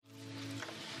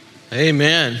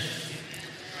Amen.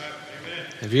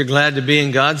 If you're glad to be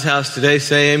in God's house today,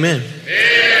 say amen.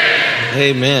 Amen.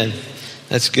 Amen.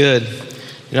 That's good.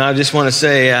 You know, I just want to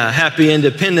say happy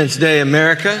Independence Day,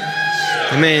 America.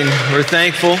 I mean, we're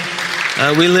thankful.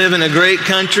 We live in a great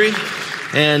country,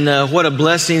 and what a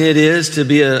blessing it is to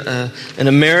be an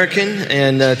American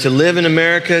and to live in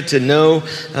America, to know,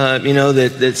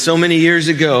 that so many years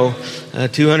ago,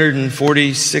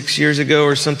 246 years ago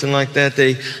or something like that,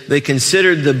 they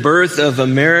considered the birth of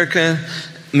American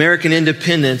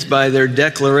independence by their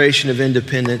Declaration of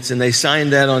Independence, and they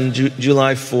signed that on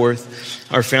July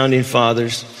 4th, our founding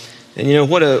fathers. And you know,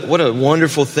 what a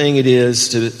wonderful thing it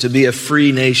is to be a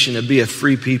free nation, to be a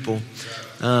free people.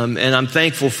 And I'm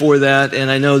thankful for that,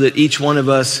 and I know that each one of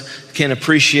us can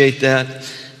appreciate that.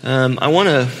 I want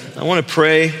to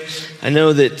pray. I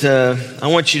know that I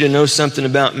want you to know something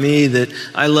about me, that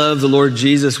I love the Lord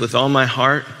Jesus with all my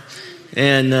heart.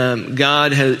 And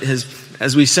God has,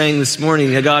 as we sang this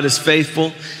morning, God is faithful.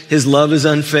 His love is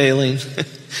unfailing,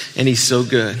 and He's so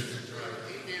good.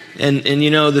 And you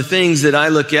know, the things that I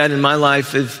look at in my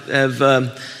life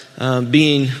have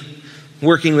being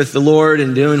working with the Lord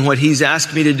and doing what He's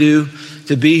asked me to do,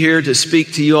 to be here to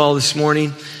speak to you all this morning.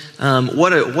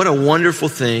 What a wonderful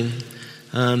thing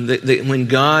that when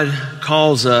God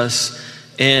calls us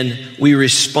and we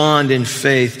respond in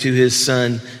faith to His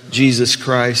Son, Jesus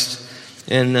Christ.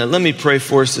 And let me pray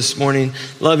for us this morning.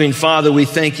 Loving Father, we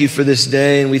thank You for this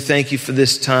day, and we thank You for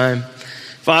this time.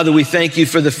 Father, we thank You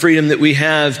for the freedom that we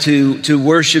have to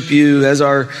worship You as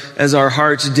our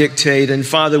hearts dictate. And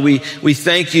Father, we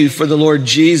thank You for the Lord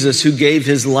Jesus, who gave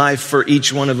His life for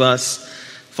each one of us.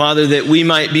 Father, that we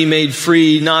might be made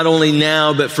free not only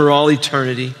now, but for all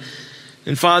eternity.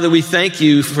 And Father, we thank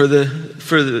You for the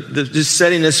just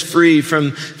setting us free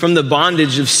from the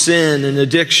bondage of sin and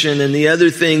addiction and the other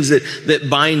things that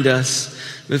bind us.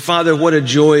 But Father, what a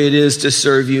joy it is to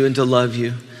serve You and to love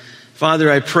You.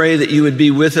 Father, I pray that You would be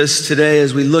with us today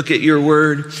as we look at Your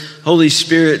word. Holy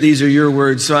Spirit, these are Your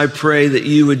words, so I pray that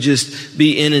You would just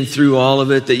be in and through all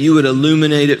of it, that You would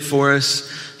illuminate it for us.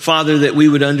 Father, that we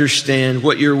would understand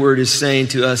what Your word is saying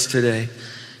to us today.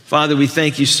 Father, we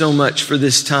thank You so much for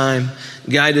this time.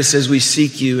 Guide us as we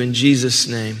seek You in Jesus'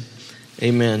 name.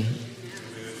 Amen.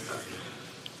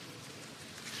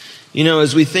 You know,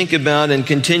 as we think about and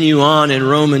continue on in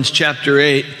Romans chapter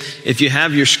 8, if you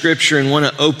have your scripture and want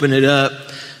to open it up,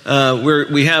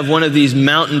 we have one of these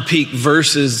mountain peak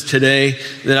verses today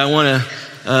that I want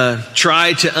to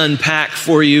try to unpack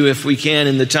for you if we can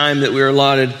in the time that we're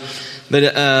allotted.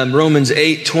 But Romans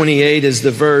 8:28 is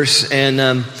the verse,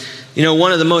 and you know,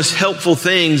 one of the most helpful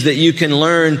things that you can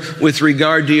learn with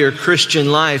regard to your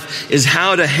Christian life is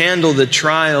how to handle the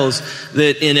trials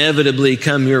that inevitably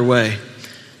come your way.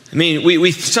 I mean,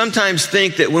 we sometimes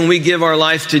think that when we give our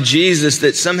life to Jesus,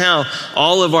 that somehow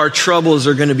all of our troubles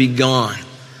are going to be gone.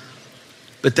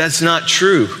 But that's not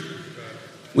true.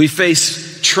 We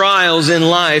face trials in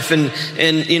life,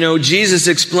 and you know, Jesus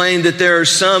explained that there are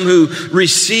some who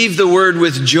receive the word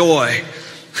with joy.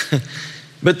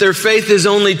 But their faith is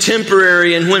only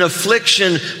temporary, and when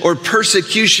affliction or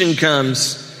persecution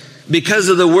comes because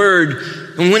of the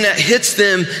word, and when that hits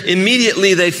them,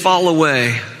 immediately they fall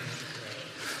away.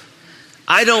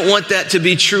 I don't want that to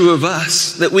be true of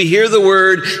us, that we hear the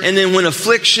word, and then when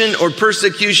affliction or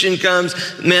persecution comes,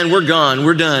 man, we're gone,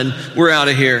 we're done, we're out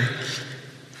of here.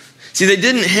 See, they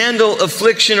didn't handle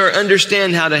affliction or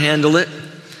understand how to handle it.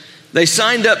 They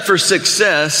signed up for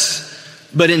success,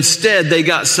 but instead they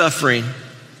got suffering.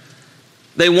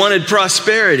 They wanted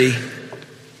prosperity,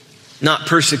 not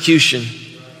persecution.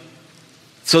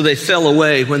 So they fell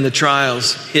away when the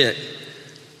trials hit.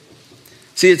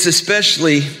 See, it's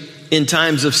especially in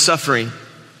times of suffering.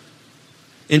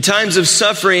 In times of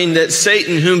suffering that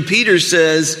Satan, whom Peter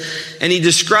says, and he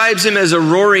describes him as a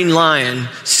roaring lion,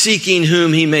 seeking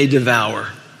whom he may devour.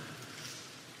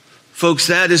 Folks,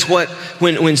 that is what,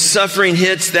 when suffering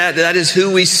hits, that is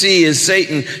who we see as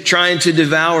Satan trying to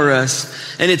devour us.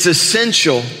 And it's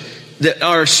essential that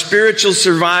our spiritual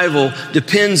survival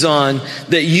depends on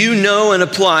that you know and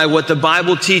apply what the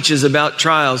Bible teaches about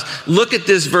trials. Look at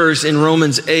this verse in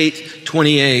Romans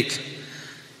 8:28.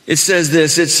 It says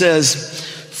this, it says,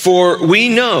 "For we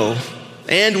know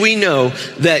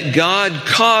that God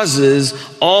causes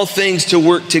all things to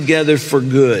work together for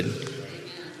good,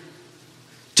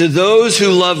 to those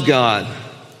who love God,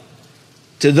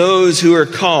 to those who are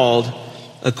called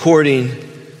according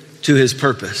to His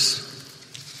purpose."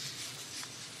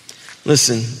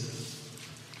 Listen,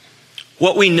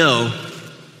 what we know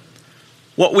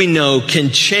can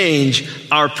change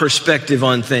our perspective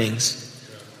on things.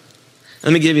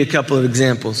 Let me give you a couple of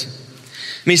examples.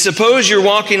 I mean, suppose you're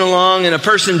walking along and a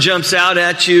person jumps out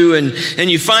at you and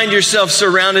you find yourself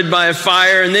surrounded by a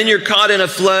fire and then you're caught in a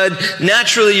flood.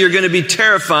 Naturally, you're going to be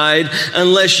terrified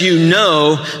unless you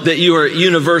know that you are at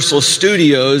Universal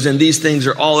Studios and these things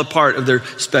are all a part of their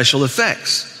special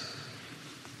effects.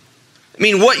 I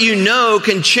mean, what you know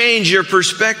can change your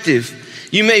perspective.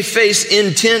 You may face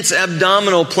intense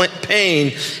abdominal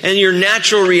pain and your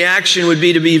natural reaction would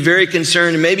be to be very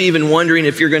concerned and maybe even wondering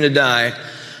if you're going to die.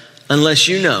 Unless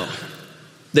you know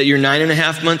that you're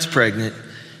 9.5 months pregnant,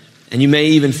 and you may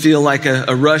even feel like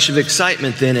a rush of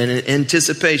excitement then and an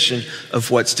anticipation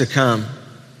of what's to come.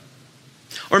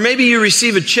 Or maybe you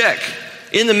receive a check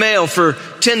in the mail for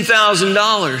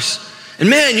 $10,000. And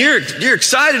man, you're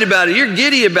excited about it. You're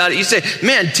giddy about it. You say,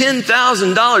 man,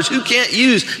 $10,000. Who can't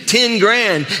use 10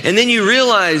 grand? And then you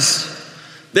realize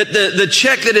that the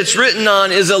check that it's written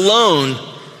on is a loan.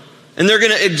 And they're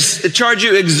going to charge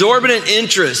you exorbitant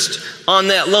interest on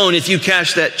that loan if you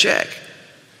cash that check.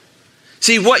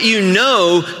 See, what you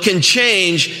know can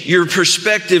change your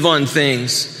perspective on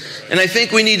things. And I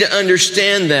think we need to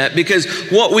understand that because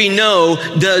what we know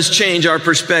does change our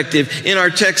perspective. In our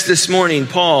text this morning,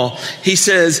 Paul, he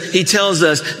tells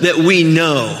us that we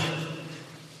know.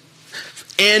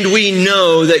 And we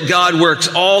know that God works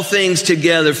all things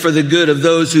together for the good of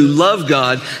those who love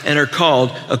God and are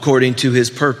called according to his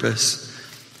purpose.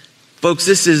 Folks,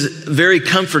 this is very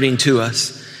comforting to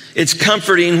us. It's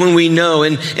comforting when we know,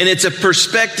 and it's a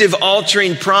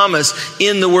perspective-altering promise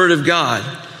in the Word of God.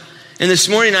 And this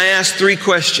morning I asked three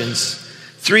questions.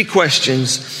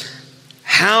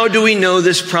 How do we know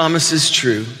this promise is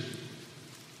true?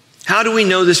 How do we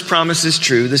know this promise is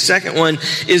true? The second one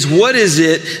is, what is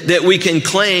it that we can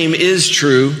claim is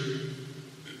true?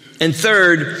 And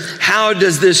third, how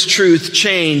does this truth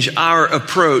change our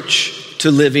approach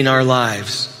to living our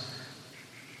lives?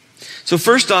 So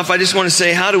first off, I just want to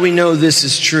say, how do we know this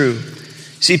is true?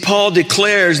 See, Paul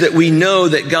declares that we know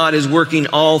that God is working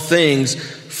all things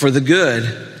for the good.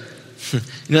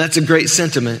 That's a great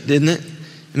sentiment, isn't it?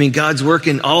 I mean, God's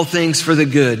working all things for the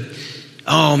good.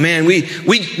 Oh man,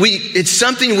 it's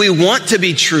something we want to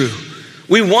be true.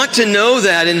 We want to know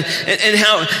that.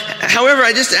 However,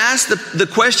 I just asked the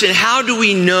question, how do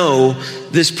we know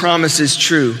this promise is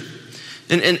true?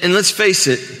 And let's face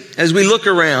it, as we look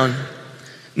around,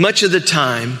 much of the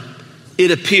time,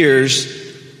 it appears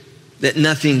that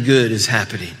nothing good is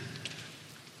happening.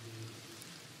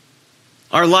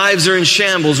 Our lives are in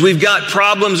shambles. We've got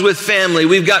problems with family.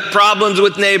 We've got problems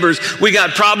with neighbors. We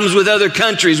got problems with other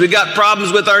countries. We got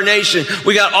problems with our nation.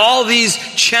 We got all these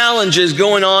challenges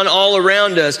going on all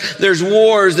around us. There's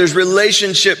wars, there's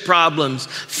relationship problems,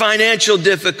 financial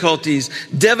difficulties,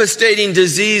 devastating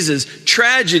diseases,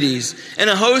 tragedies, and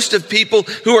a host of people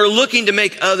who are looking to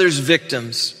make others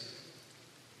victims.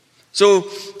 So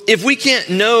if we can't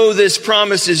know this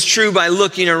promise is true by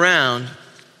looking around,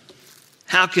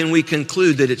 how can we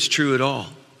conclude that it's true at all?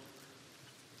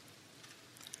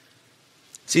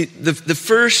 See, the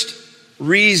first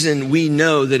reason we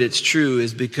know that it's true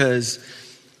is because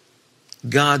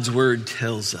God's word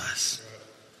tells us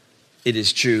it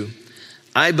is true.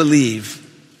 I believe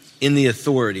in the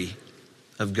authority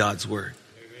of God's word.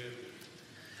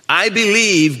 I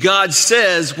believe God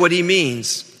says what he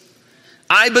means.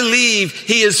 I believe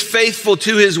he is faithful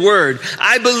to his word.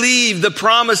 I believe the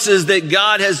promises that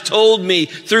God has told me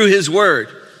through his word.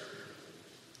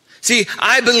 See,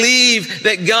 I believe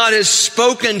that God has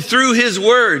spoken through his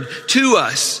word to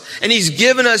us. And he's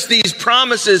given us these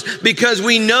promises because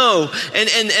we know.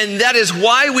 And that is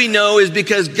why we know, is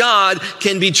because God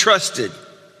can be trusted.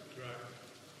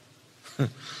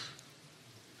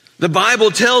 The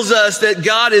Bible tells us that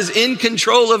God is in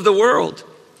control of the world.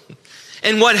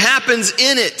 And what happens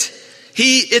in it,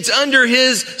 it's under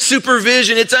his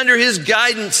supervision, it's under his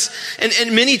guidance.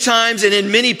 And many times and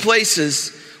in many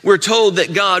places, we're told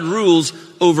that God rules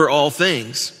over all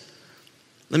things.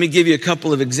 Let me give you a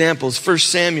couple of examples. 1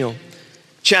 Samuel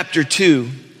chapter 2.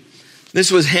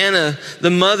 This was Hannah, the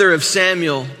mother of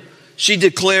Samuel. She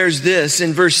declares this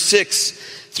in verse 6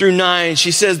 through 9.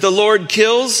 She says, the Lord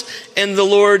kills and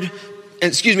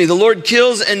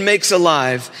makes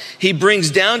alive. He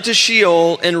brings down to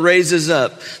Sheol and raises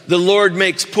up. The Lord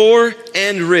makes poor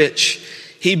and rich.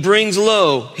 He brings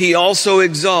low. He also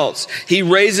exalts. He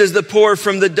raises the poor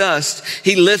from the dust.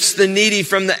 He lifts the needy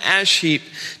from the ash heap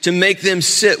to make them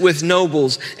sit with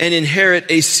nobles and inherit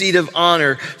a seat of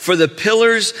honor. For the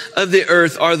pillars of the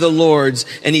earth are the Lord's,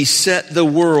 and he set the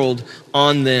world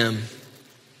on them.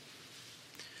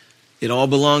 It all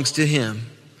belongs to him.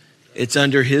 It's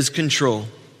under his control.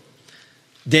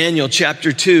 Daniel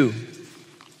chapter 2,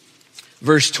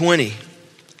 verse 20.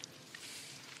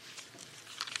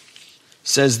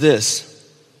 says this.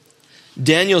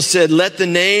 Daniel said, "Let the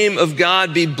name of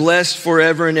God be blessed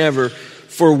forever and ever,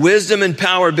 for wisdom and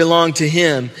power belong to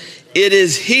him. It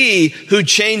is he who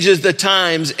changes the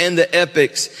times and the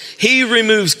epochs. He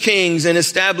removes kings and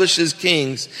establishes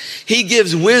kings. He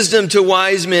gives wisdom to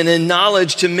wise men and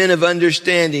knowledge to men of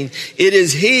understanding. It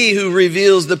is he who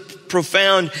reveals the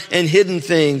profound and hidden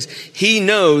things. He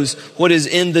knows what is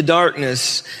in the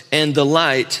darkness, and the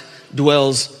light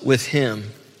dwells with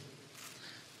him."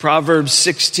 Proverbs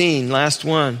 16, last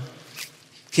one.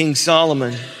 King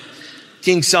Solomon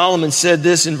said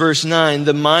this in verse 9,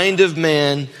 "The mind of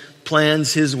man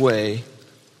plans his way,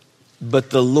 but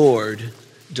the Lord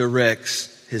directs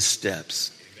his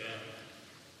steps." Amen.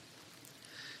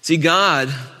 See,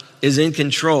 God is in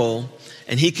control,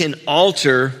 and he can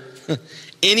alter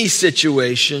any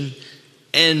situation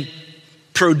and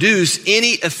produce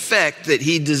any effect that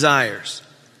he desires.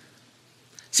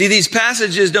 See, these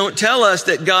passages don't tell us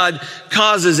that God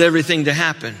causes everything to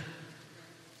happen.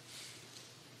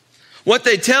 What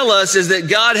they tell us is that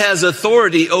God has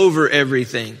authority over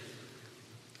everything.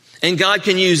 And God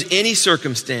can use any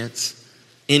circumstance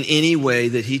in any way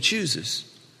that he chooses.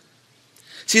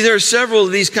 See, there are several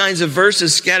of these kinds of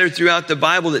verses scattered throughout the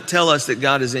Bible that tell us that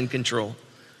God is in control.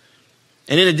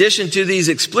 And in addition to these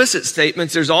explicit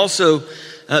statements, there's also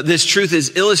this truth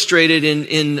is illustrated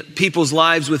in people's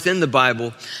lives within the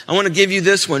Bible. I want to give you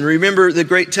this one. Remember the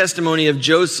great testimony of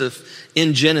Joseph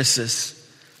in Genesis.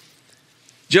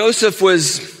 Joseph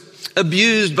was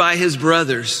abused by his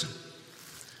brothers.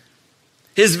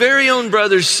 His very own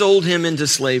brothers sold him into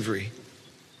slavery.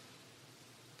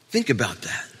 Think about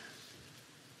that.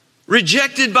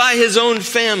 Rejected by his own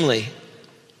family.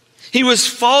 He was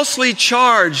falsely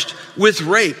charged with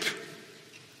rape.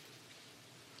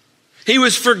 He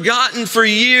was forgotten for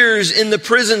years in the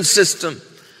prison system.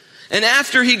 And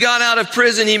after he got out of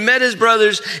prison, he met his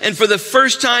brothers, and for the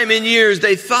first time in years,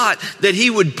 they thought that he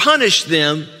would punish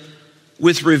them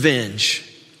with revenge.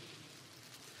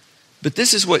 But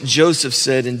this is what Joseph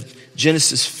said in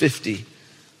Genesis 50,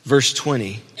 verse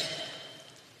 20.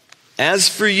 "As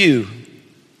for you,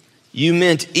 you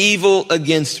meant evil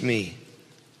against me,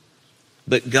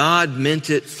 but God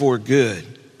meant it for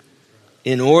good,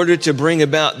 in order to bring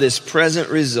about this present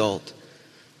result,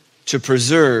 to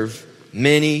preserve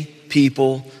many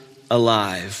people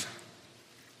alive."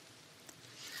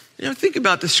 You know, think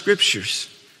about the scriptures.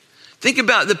 Think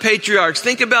about the patriarchs.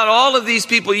 Think about all of these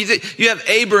people. You have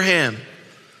Abraham,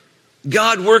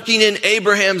 God working in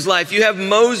Abraham's life. You have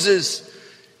Moses.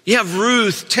 You have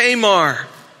Ruth, Tamar,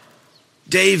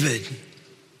 David,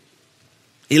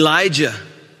 Elijah,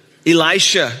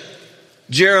 Elisha,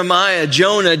 Jeremiah,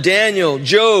 Jonah, Daniel,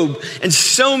 Job, and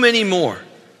so many more.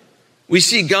 We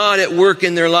see God at work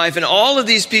in their life. And all of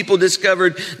these people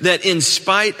discovered that in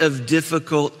spite of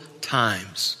difficult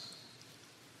times,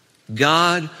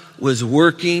 God was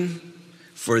working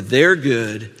for their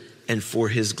good and for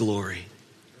his glory.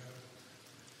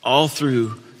 All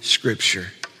through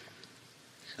Scripture.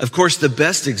 Of course, the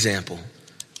best example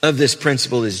of this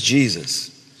principle is Jesus.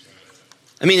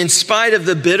 I mean, in spite of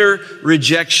the bitter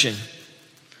rejection,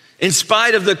 in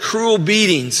spite of the cruel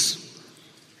beatings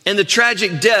and the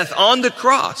tragic death on the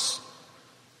cross,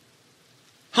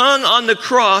 hung on the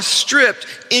cross, stripped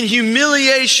in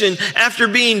humiliation after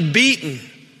being beaten,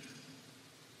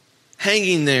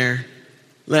 hanging there,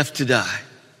 left to die.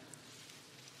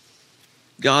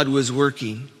 God was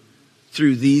working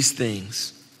through these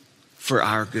things for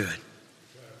our good.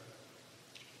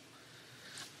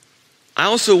 I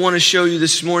also want to show you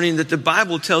this morning that the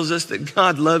Bible tells us that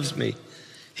God loves me.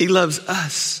 He loves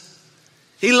us.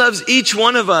 He loves each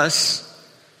one of us.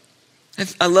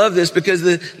 I love this because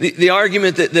the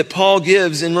argument that Paul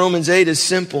gives in Romans 8 is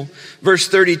simple. Verse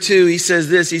 32, he says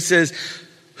this, he says,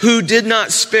 "Who did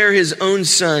not spare his own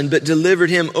son, but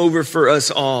delivered him over for us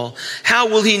all? How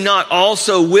will he not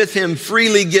also with him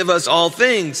freely give us all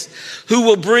things? Who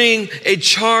will bring a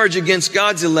charge against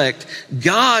God's elect?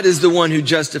 God is the one who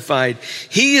justified.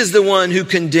 He is the one who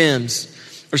condemns.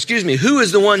 Who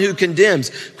is the one who condemns?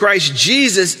 Christ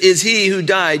Jesus is he who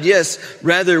died, yes,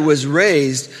 rather was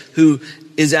raised, who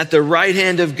is at the right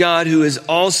hand of God, who is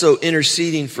also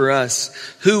interceding for us.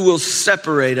 Who will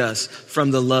separate us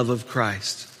from the love of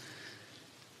Christ?"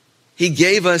 He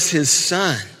gave us his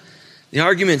son. The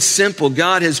argument's simple.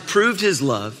 God has proved his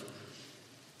love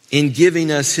in giving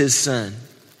us his son.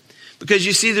 Because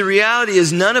you see, the reality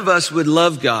is none of us would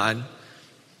love God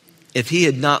if he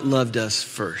had not loved us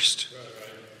first.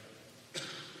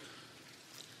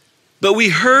 But we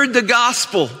heard the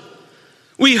gospel.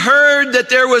 We heard that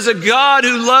there was a God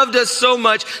who loved us so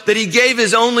much that he gave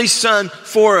his only son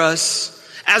for us.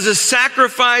 as a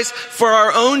sacrifice for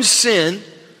our own sin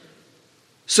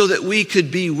so that we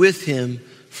could be with him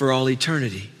for all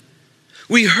eternity.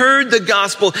 We heard the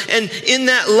gospel, and in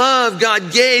that love,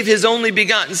 God gave his only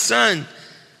begotten Son,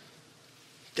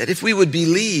 that if we would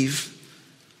believe,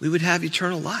 we would have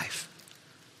eternal life.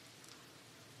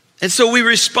 And so we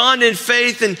respond in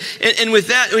faith, and with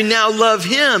that, we now love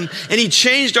him. And he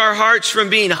changed our hearts from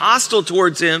being hostile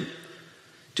towards him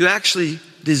to actually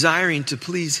desiring to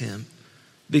please him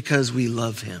because we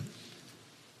love him.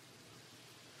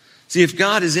 See, if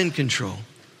God is in control,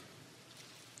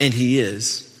 and he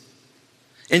is,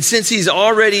 and since he's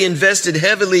already invested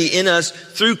heavily in us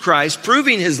through Christ,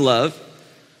 proving his love,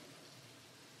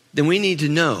 then we need to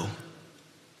know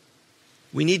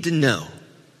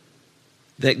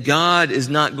that God is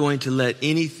not going to let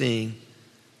anything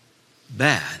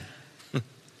bad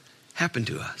happen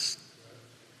to us.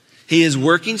 He is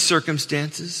working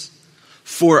circumstances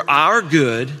for our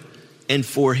good and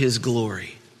for his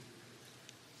glory.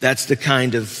 That's the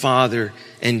kind of Father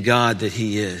and God that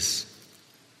he is.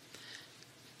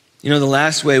 You know, the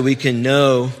last way we can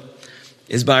know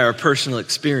is by our personal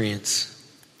experience.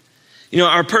 You know,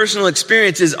 our personal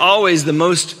experience is always the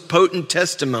most potent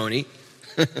testimony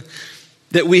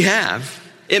that we have.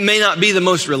 It may not be the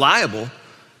most reliable,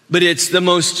 but it's the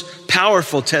most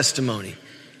powerful testimony,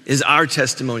 is our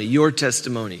testimony, your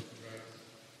testimony.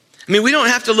 I mean, we don't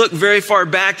have to look very far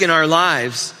back in our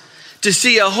lives to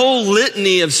see a whole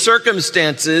litany of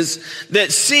circumstances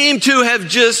that seem to have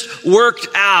just worked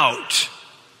out.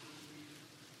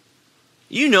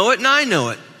 You know it and I know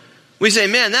it. We say,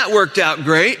 man, that worked out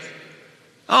great.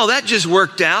 Oh, that just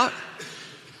worked out.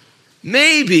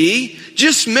 Maybe,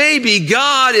 just maybe,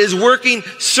 God is working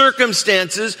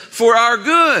circumstances for our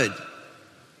good.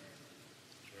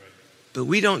 But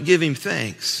we don't give him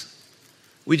thanks.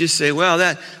 We just say, well,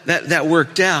 that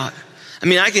worked out. I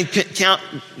mean, I can count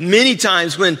many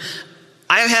times when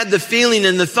I had the feeling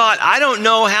and the thought, I don't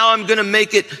know how I'm going to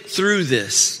make it through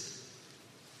this.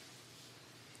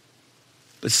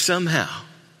 But somehow,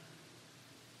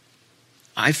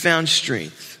 I found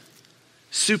strength,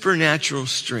 supernatural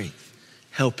strength,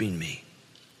 helping me.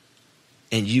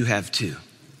 And you have too.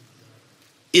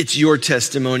 It's your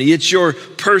testimony. It's your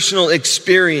personal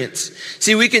experience.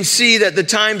 See, we can see that the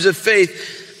times of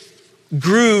faith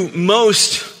grew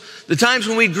most. The times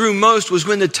when we grew most was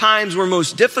when the times were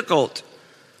most difficult.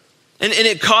 And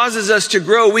it causes us to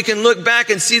grow. We can look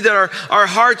back and see that our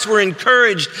hearts were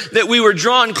encouraged, that we were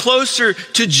drawn closer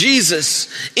to Jesus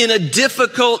in a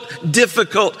difficult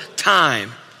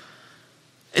time.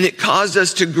 And it caused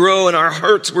us to grow, and our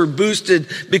hearts were boosted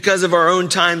because of our own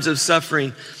times of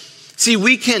suffering. See,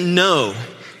 we can know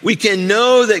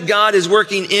that God is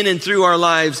working in and through our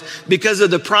lives because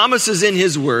of the promises in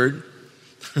his word,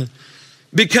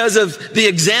 because of the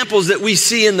examples that we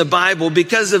see in the Bible,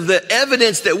 because of the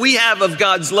evidence that we have of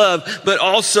God's love, but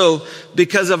also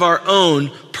because of our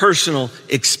own personal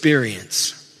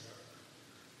experience.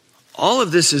 All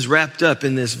of this is wrapped up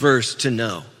in this verse, to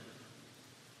know.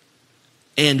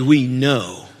 And we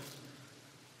know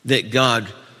that God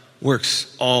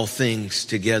works all things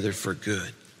together for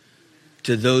good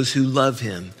to those who love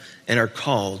him and are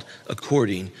called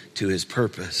according to his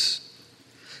purpose.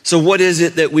 So what is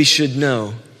it that we should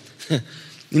know? You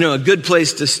know, a good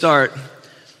place to start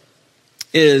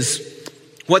is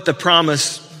what the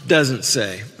promise doesn't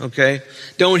say, okay?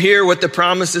 Don't hear what the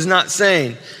promise is not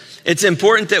saying. It's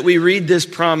important that we read this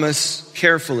promise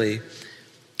carefully.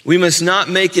 We must not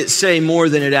make it say more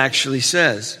than it actually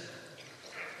says.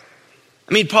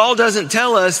 I mean, Paul doesn't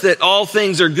tell us that all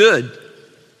things are good.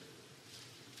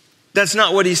 That's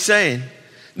not what he's saying.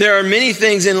 There are many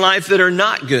things in life that are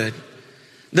not good.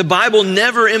 The Bible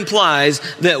never implies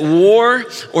that war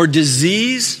or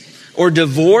disease or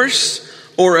divorce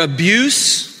or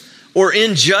abuse or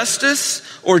injustice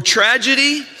or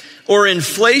tragedy or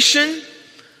inflation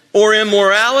or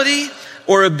immorality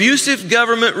or abusive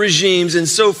government regimes and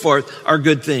so forth are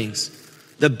good things.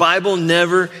 The Bible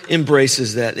never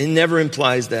embraces that. It never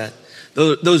implies that.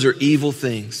 Those are evil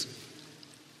things.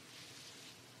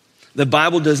 The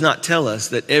Bible does not tell us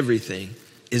that everything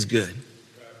is good.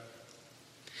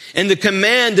 And the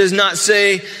command does not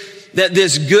say that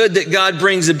this good that God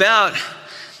brings about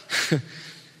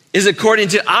is according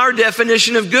to our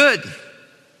definition of good.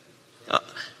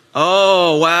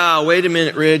 Oh, wow. Wait a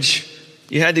minute, Ridge.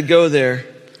 You had to go there.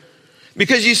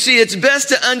 Because you see, it's best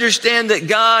to understand that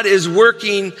God is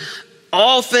working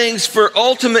all things for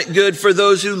ultimate good for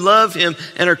those who love him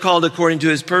and are called according to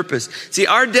his purpose. See,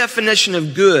 our definition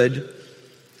of good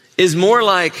is more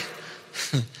like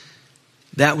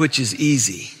that which is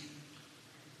easy.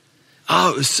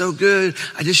 Oh, it was so good.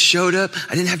 I just showed up.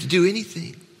 I didn't have to do anything.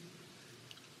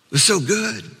 It was so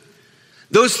good.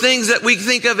 Those things that we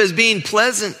think of as being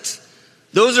pleasant,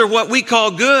 those are what we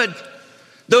call good.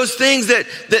 Those things that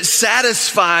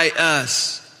satisfy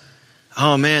us.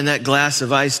 Oh man, that glass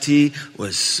of iced tea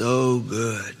was so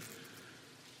good.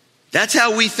 That's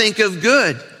how we think of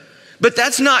good. But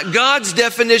that's not God's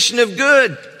definition of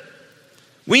good.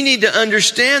 We need to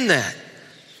understand that.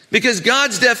 Because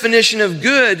God's definition of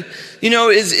good,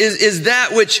 is that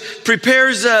which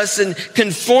prepares us and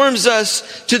conforms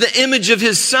us to the image of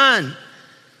His Son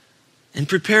and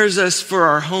prepares us for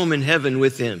our home in heaven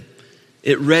with Him.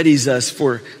 It readies us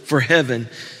for heaven.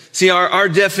 See, our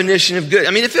definition of good,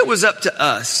 if it was up to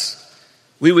us,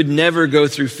 we would never go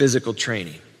through physical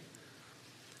training.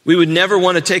 We would never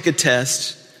want to take a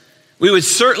test. We would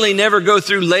certainly never go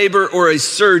through labor or a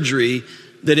surgery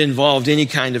that involved any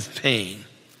kind of pain.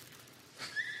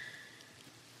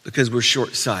 Because we're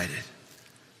short-sighted.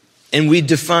 And we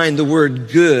define the word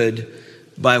good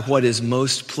by what is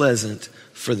most pleasant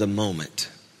for the moment.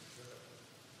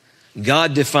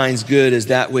 God defines good as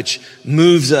that which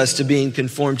moves us to being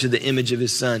conformed to the image of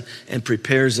His Son and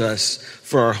prepares us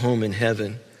for our home in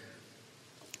heaven.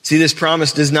 See, this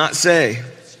promise does not say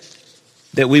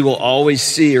that we will always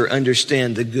see or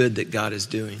understand the good that God is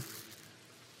doing.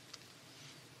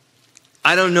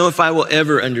 I don't know if I will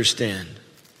ever understand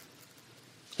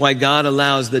why God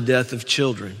allows the death of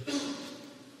children.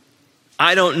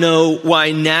 I don't know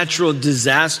why natural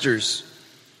disasters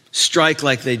strike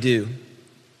like they do.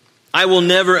 I will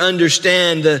never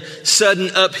understand the sudden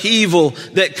upheaval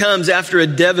that comes after a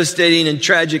devastating and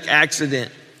tragic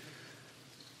accident.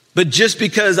 But just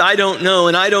because I don't know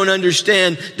and I don't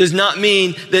understand does not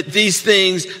mean that these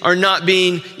things are not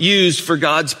being used for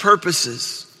God's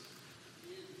purposes.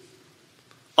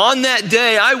 On that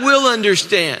day, I will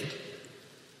understand.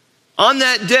 On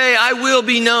that day, I will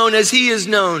be known as He is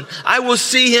known. I will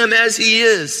see Him as He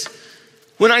is.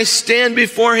 When I stand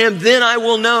before Him, then I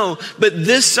will know. But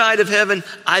this side of heaven,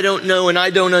 I don't know and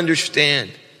I don't understand.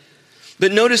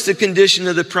 But notice the condition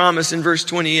of the promise in verse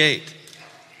 28.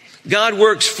 God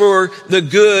works for the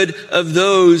good of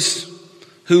those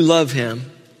who love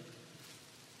Him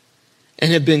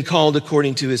and have been called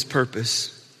according to His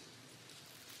purpose.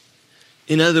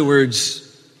 In other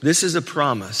words, this is a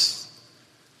promise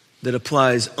that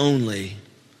applies only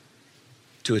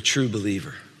to a true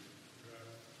believer.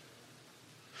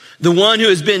 The one who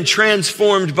has been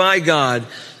transformed by God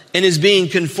and is being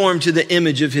conformed to the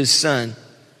image of His Son.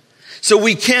 So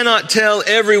we cannot tell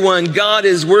everyone God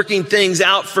is working things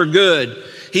out for good.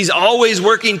 He's always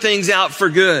working things out for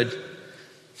good.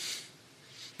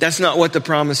 That's not what the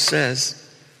promise says.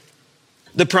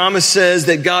 The promise says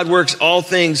that God works all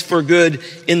things for good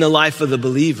in the life of the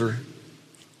believer.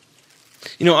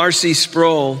 R.C.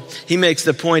 Sproul, he makes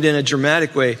the point in a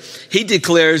dramatic way. He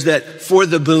declares that for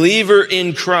the believer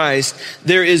in Christ,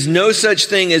 there is no such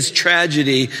thing as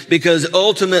tragedy because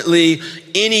ultimately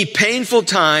any painful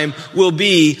time will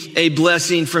be a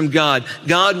blessing from God.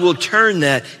 God will turn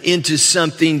that into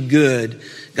something good.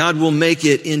 God will make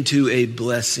it into a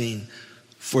blessing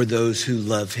for those who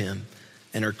love Him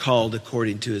and are called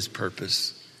according to His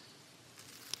purpose.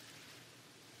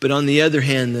 But on the other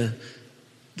hand,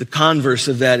 the converse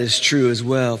of that is true as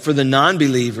well. For the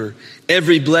non-believer,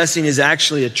 every blessing is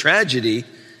actually a tragedy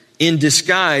in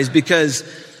disguise because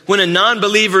when a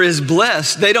non-believer is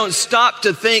blessed, they don't stop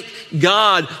to thank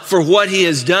God for what He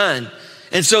has done.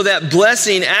 And so that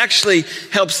blessing actually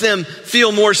helps them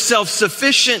feel more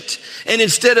self-sufficient. And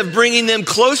instead of bringing them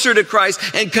closer to Christ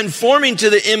and conforming to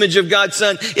the image of God's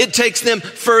Son, it takes them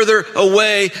further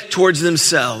away towards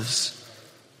themselves.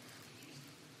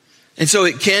 And so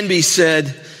it can be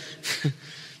said,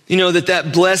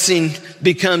 that blessing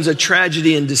becomes a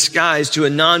tragedy in disguise to a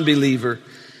non-believer.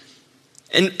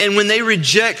 And when they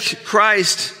reject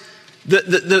Christ,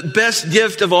 the best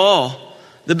gift of all,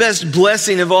 the best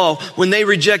blessing of all, when they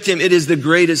reject Him, it is the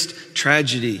greatest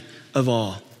tragedy of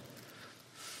all.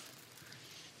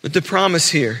 But the promise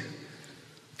here,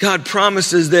 God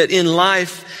promises that in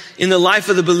the life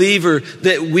of the believer,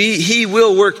 that He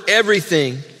will work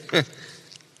everything.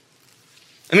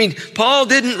 Paul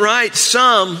didn't write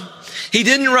some. He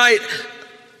didn't write,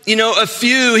 a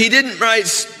few. He didn't write,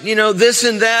 this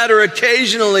and that or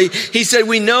occasionally. He said,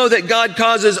 we know that God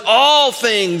causes all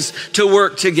things to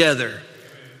work together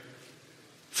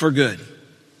for good.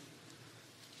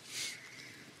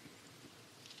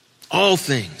 All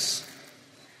things.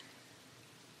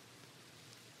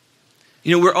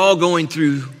 We're all going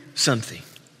through something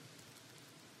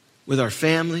with our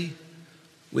family,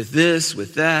 with this,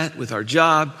 with that, with our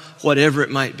job, whatever it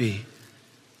might be.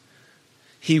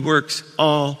 He works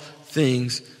all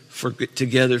things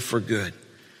together for good.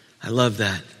 I love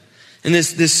that. And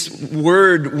this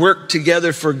word, work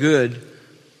together for good,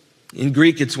 in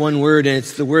Greek it's one word, and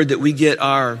it's the word that we get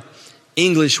our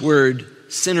English word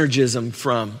synergism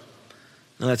from.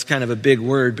 Now that's kind of a big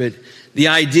word, but the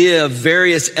idea of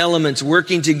various elements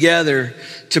working together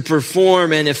to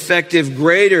perform an effective,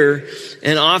 greater,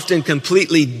 and often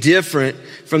completely different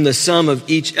from the sum of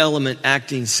each element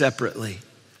acting separately.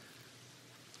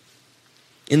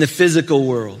 In the physical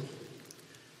world,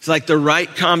 it's like the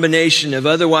right combination of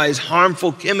otherwise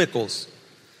harmful chemicals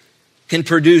can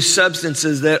produce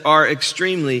substances that are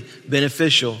extremely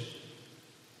beneficial.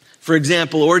 For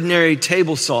example, ordinary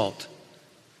table salt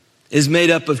is made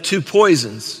up of two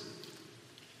poisons,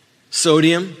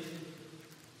 sodium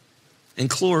and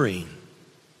chlorine.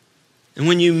 And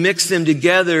when you mix them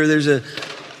together, there's an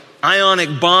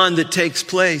ionic bond that takes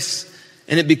place,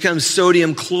 and it becomes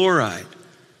sodium chloride,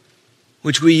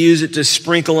 which we use it to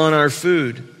sprinkle on our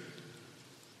food.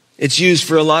 It's used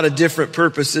for a lot of different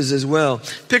purposes as well.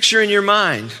 Picture in your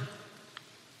mind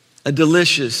a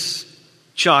delicious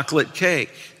chocolate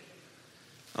cake.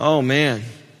 Oh man.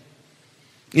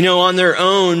 You know, on their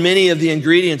own, many of the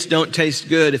ingredients don't taste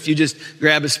good if you just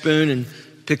grab a spoon and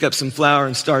pick up some flour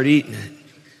and start eating it.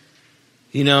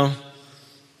 You know?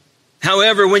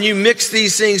 However, when you mix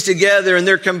these things together and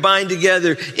they're combined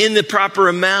together in the proper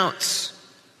amounts,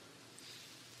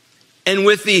 and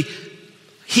with the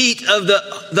heat of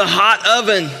the hot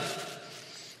oven,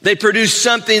 they produce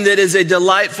something that is a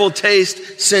delightful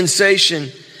taste sensation.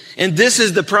 And this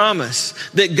is the promise,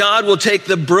 that God will take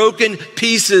the broken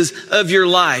pieces of your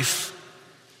life,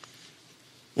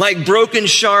 like broken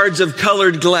shards of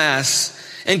colored glass,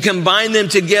 and combine them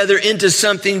together into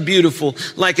something beautiful,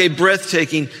 like a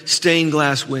breathtaking stained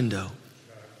glass window.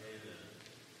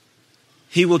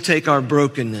 He will take our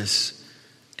brokenness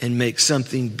and make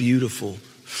something beautiful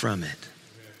from it.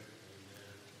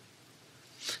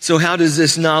 So how does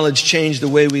this knowledge change the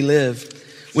way we live?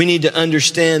 We need to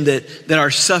understand that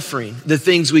our suffering, the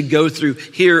things we go through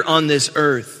here on this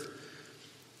earth,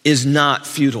 is not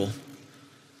futile.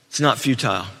 It's not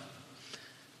futile.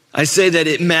 I say that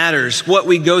it matters. What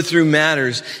we go through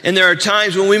matters. And there are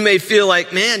times when we may feel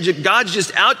like, man, God's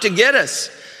just out to get us.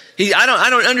 I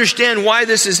don't understand why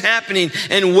this is happening.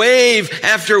 And wave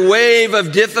after wave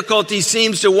of difficulty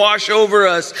seems to wash over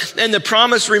us. And the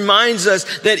promise reminds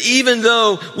us that even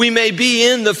though we may be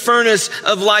in the furnace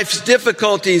of life's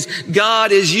difficulties,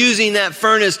 God is using that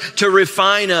furnace to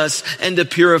refine us and to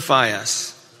purify us.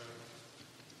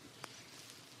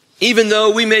 Even though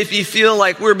we may feel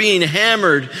like we're being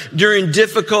hammered during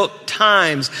difficult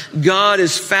times, God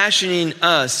is fashioning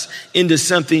us into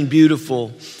something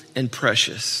beautiful and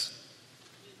precious.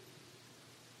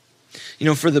 You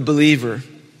know, for the believer,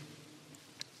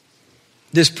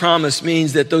 this promise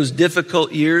means that those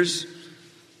difficult years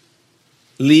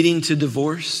leading to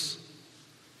divorce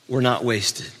were not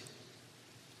wasted.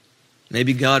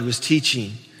 Maybe God was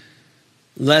teaching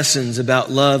lessons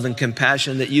about love and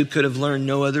compassion that you could have learned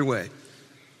no other way.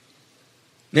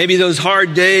 Maybe those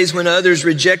hard days when others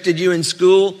rejected you in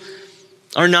school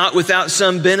are not without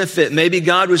some benefit. Maybe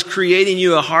God was creating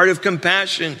you a heart of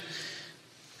compassion.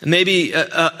 Maybe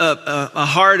a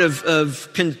heart of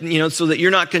so that you're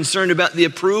not concerned about the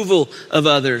approval of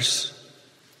others.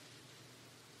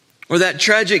 Or that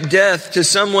tragic death to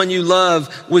someone you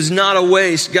love was not a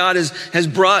waste. God has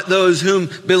brought those whom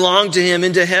belong to Him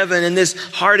into heaven. And this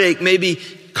heartache may be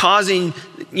causing,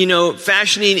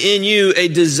 fashioning in you a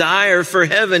desire for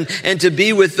heaven and to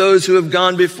be with those who have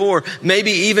gone before. Maybe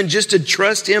even just to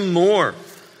trust Him more.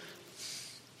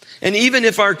 And even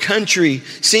if our country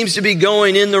seems to be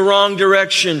going in the wrong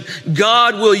direction,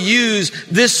 God will use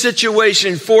this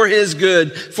situation for His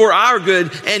good, for our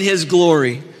good and His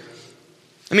glory.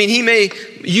 I mean, He may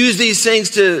use these things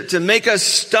to make us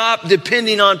stop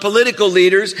depending on political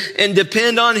leaders and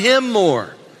depend on Him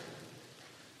more.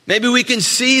 Maybe we can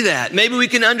see that. Maybe we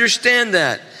can understand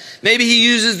that. Maybe He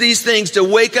uses these things to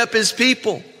wake up His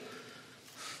people.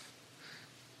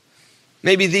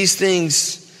 Maybe these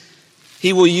things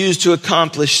He will use to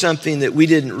accomplish something that we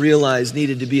didn't realize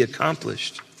needed to be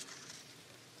accomplished.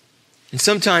 And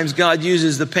sometimes God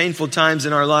uses the painful times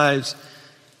in our lives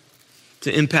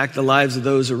to impact the lives of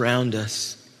those around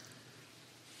us.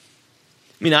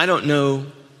 I mean, I don't know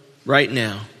right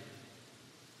now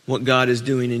what God is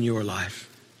doing in your life.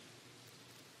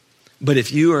 But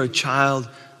if you are a child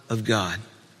of God,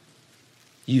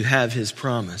 you have His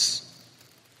promise.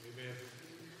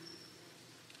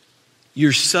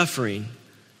 Your suffering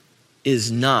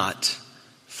is not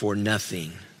for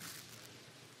nothing.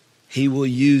 He will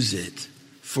use it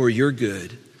for your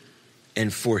good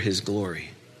and for his glory.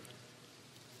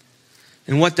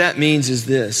 And what that means is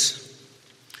this.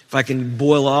 If I can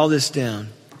boil all this down,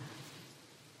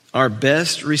 our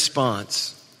best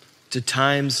response to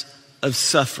times of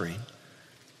suffering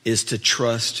is to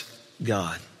trust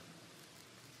God.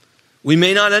 We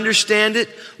may not understand it.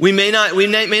 We may not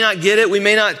get it. We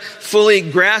may not fully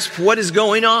grasp what is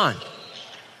going on.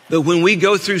 But when we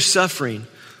go through suffering,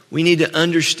 we need to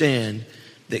understand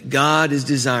that God is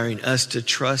desiring us to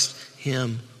trust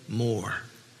him more.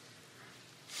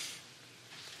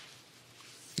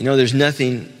 You know, there's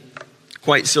nothing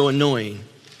quite so annoying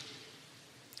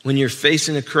when you're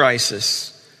facing a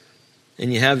crisis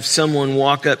and you have someone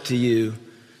walk up to you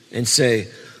and say,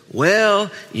 well,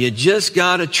 you just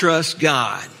got to trust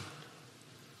God.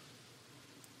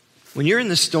 When you're in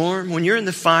the storm, when you're in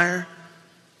the fire,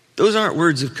 those aren't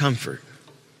words of comfort.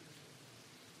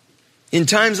 In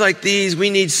times like these, we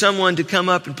need someone to come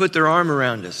up and put their arm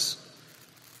around us,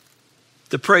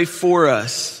 to pray for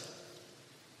us,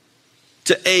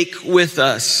 to ache with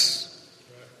us.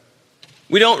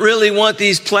 We don't really want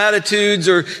these platitudes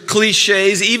or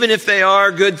cliches, even if they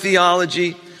are good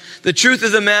theology. The truth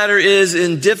of the matter is,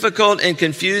 in difficult and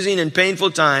confusing and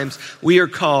painful times, we are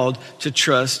called to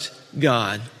trust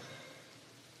God.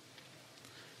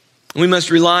 We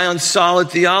must rely on solid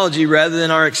theology rather than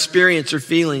our experience or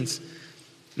feelings.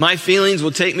 My feelings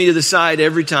will take me to the side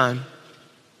every time.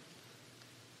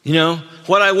 You know,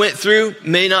 what I went through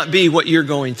may not be what you're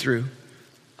going through.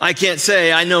 I can't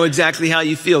say I know exactly how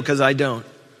you feel because I don't.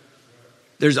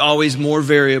 There's always more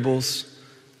variables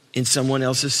in someone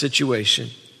else's situation.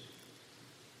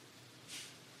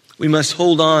 We must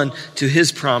hold on to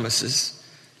his promises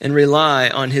and rely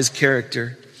on his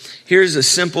character. Here's a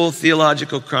simple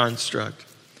theological construct.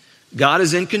 God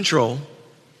is in control.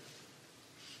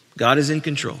 God is in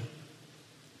control.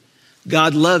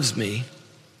 God loves me.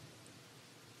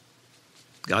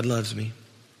 God loves me.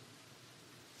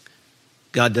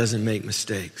 God doesn't make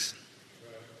mistakes.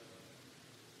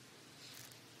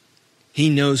 He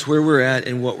knows where we're at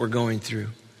and what we're going through.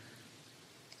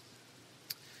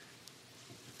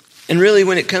 And really,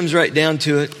 when it comes right down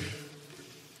to it,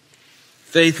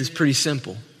 faith is pretty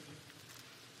simple.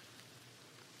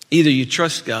 Either you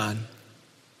trust God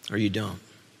or you don't.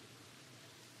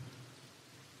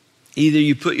 Either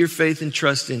you put your faith and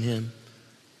trust in him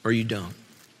or you don't.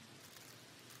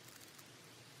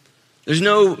 There's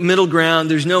no middle ground.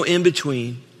 There's no in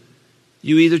between.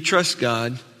 You either trust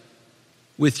God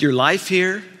with your life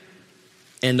here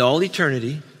and all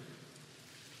eternity,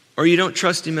 or you don't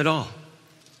trust him at all.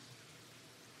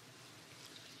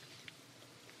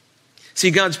 See,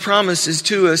 God's promises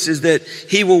to us is that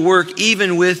he will work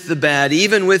even with the bad,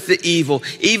 even with the evil,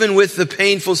 even with the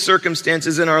painful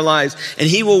circumstances in our lives. And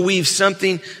he will weave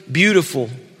something beautiful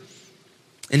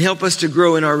and help us to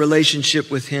grow in our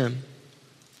relationship with him.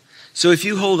 So if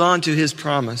you hold on to his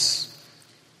promise,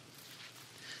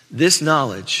 this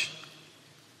knowledge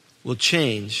will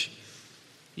change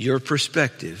your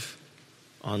perspective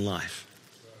on life.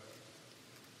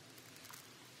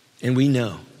 And we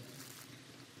know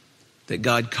that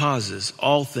God causes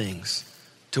all things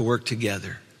to work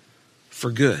together for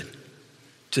good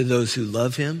to those who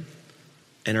love him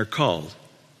and are called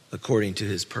according to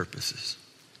his purposes.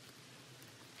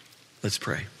 Let's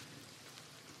pray.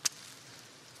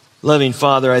 Loving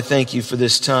Father, I thank you for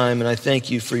this time and I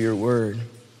thank you for your word.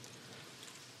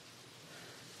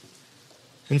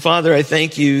 And Father, I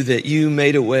thank you that you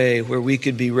made a way where we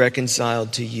could be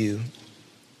reconciled to you.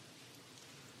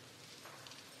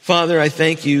 Father, I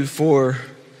thank you for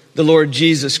the Lord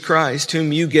Jesus Christ,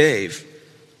 whom you gave.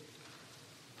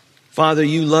 Father,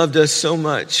 you loved us so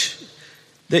much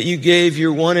that you gave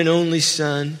your one and only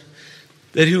Son,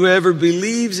 that whoever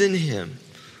believes in him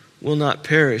will not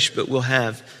perish, but will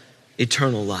have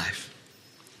eternal life.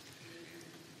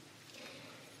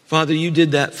 Father, you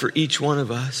did that for each one of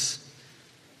us.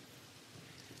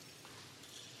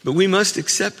 But we must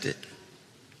accept it.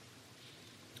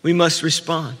 We must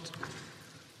respond.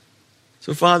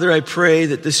 So, Father, I pray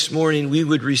that this morning we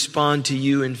would respond to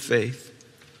you in faith,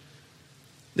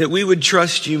 that we would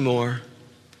trust you more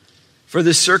for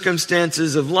the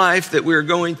circumstances of life that we're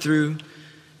going through,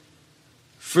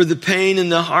 for the pain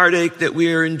and the heartache that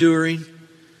we are enduring,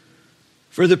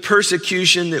 for the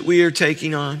persecution that we are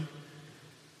taking on.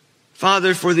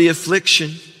 Father, for the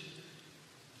affliction.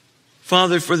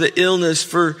 Father, for the illness,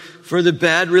 for the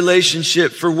bad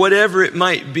relationship, for whatever it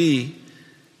might be.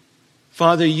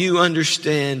 Father, you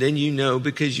understand and you know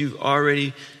because you've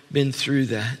already been through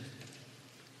that.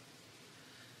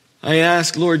 I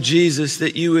ask, Lord Jesus,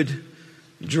 that you would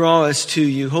draw us to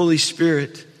you. Holy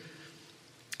Spirit,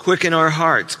 Quicken our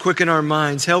hearts, quicken our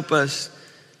minds. Help us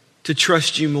to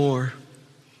trust you more.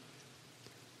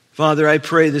 Father, I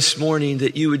pray this morning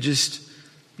that you would just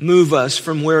move us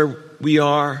from where we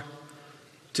are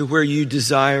to where you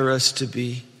desire us to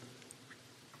be.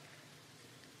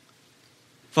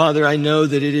 Father, I know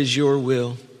that it is your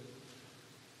will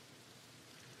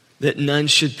that none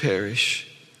should perish,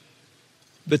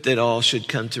 but that all should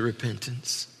come to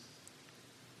repentance.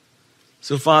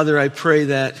 So, Father, I pray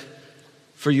that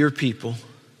for your people.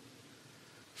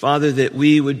 Father, that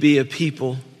we would be a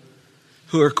people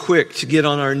who are quick to get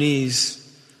on our knees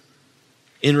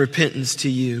in repentance to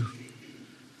you.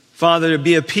 Father, to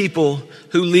be a people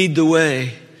who lead the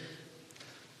way,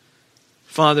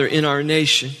 Father, in our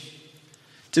nation.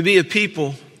 To be a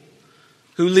people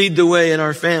who lead the way in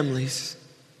our families.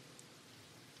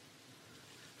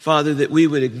 Father, that we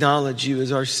would acknowledge you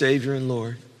as our Savior and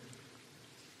Lord.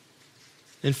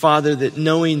 And Father, that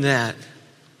knowing that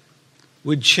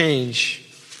would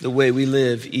change the way we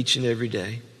live each and every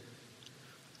day.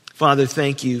 Father,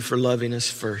 thank you for loving us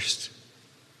first.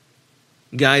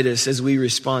 Guide us as we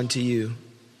respond to you.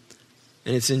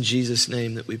 And it's in Jesus'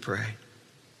 name that we pray.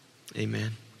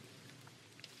 Amen.